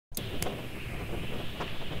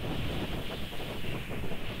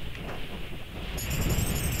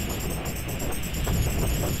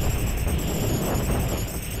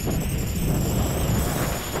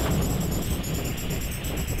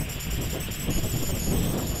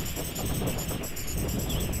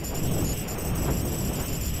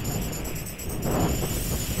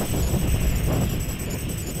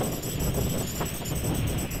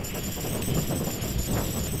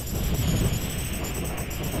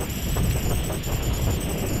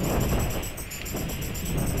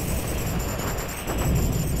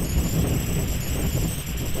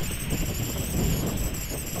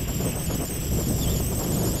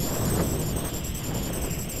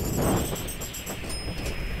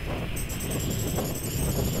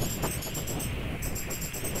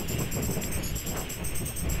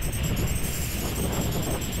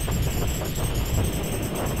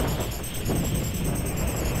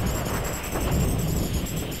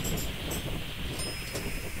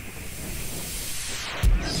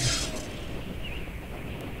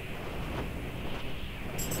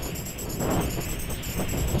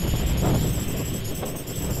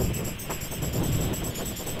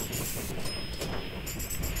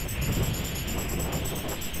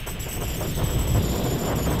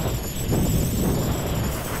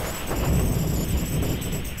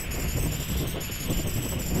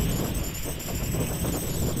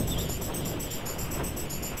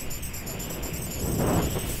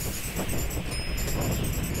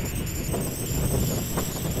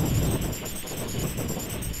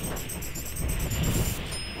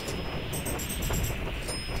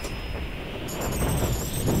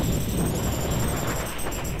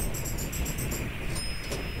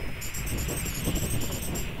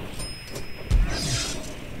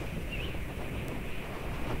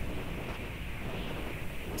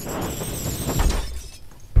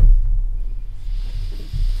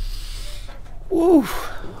Woo,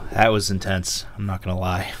 that was intense. I'm not gonna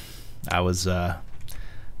lie. I was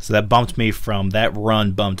so that bumped me from that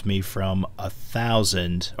run bumped me from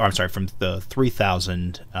 1,000, or I'm sorry, from the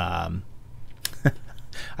 3,000.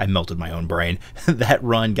 I melted my own brain. That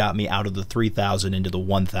run got me out of the 3,000 into the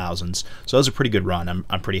 1,000s. So that was a pretty good run.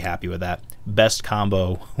 I'm pretty happy with that. Best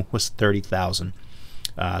combo was 30,000.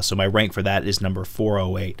 So my rank for that is number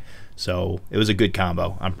 408. So it was a good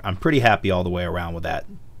combo. I'm pretty happy all the way around with that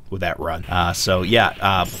run. So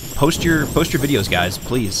yeah, post your videos, guys.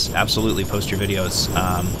 Please, absolutely post your videos.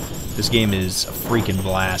 This game is a freaking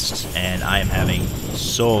blast, and I am having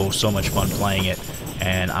so much fun playing it.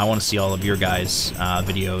 And I want to see all of your guys'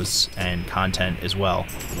 videos and content as well.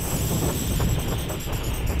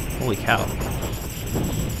 Holy cow!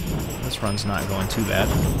 This run's not going too bad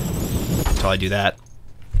until I do that.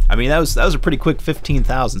 I mean, that was a pretty quick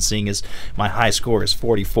 15,000, seeing as my high score is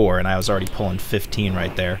 44, and I was already pulling 15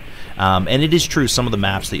 right there. And it is true, some of the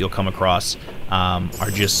maps that you'll come across are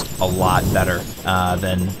just a lot better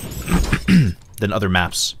than than other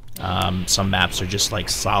maps. Some maps are just like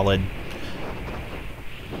solid.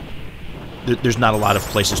 There's not a lot of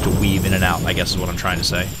places to weave in and out, I guess is what I'm trying to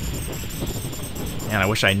say. And I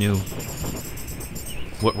wish I knew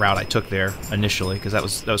what route I took there initially, because that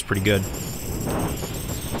was pretty good.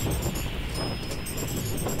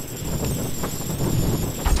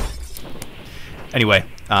 Anyway,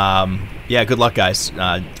 yeah, good luck, guys.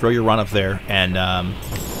 Throw your run up there and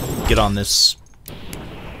get on this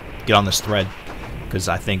thread, because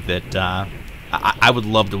I think that I would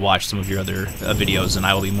love to watch some of your other videos, and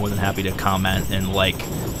I will be more than happy to comment and like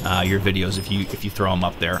your videos if you throw them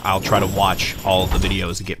up there. I'll try to watch all of the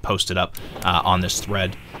videos that get posted up on this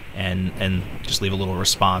thread, and just leave a little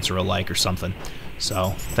response or a like or something. So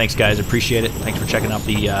thanks, guys, appreciate it. Thanks for checking out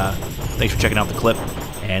the clip,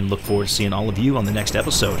 and look forward to seeing all of you on the next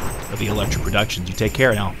episode of EElectric Productions. You take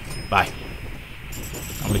care now. Bye.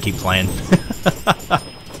 I'm gonna keep playing.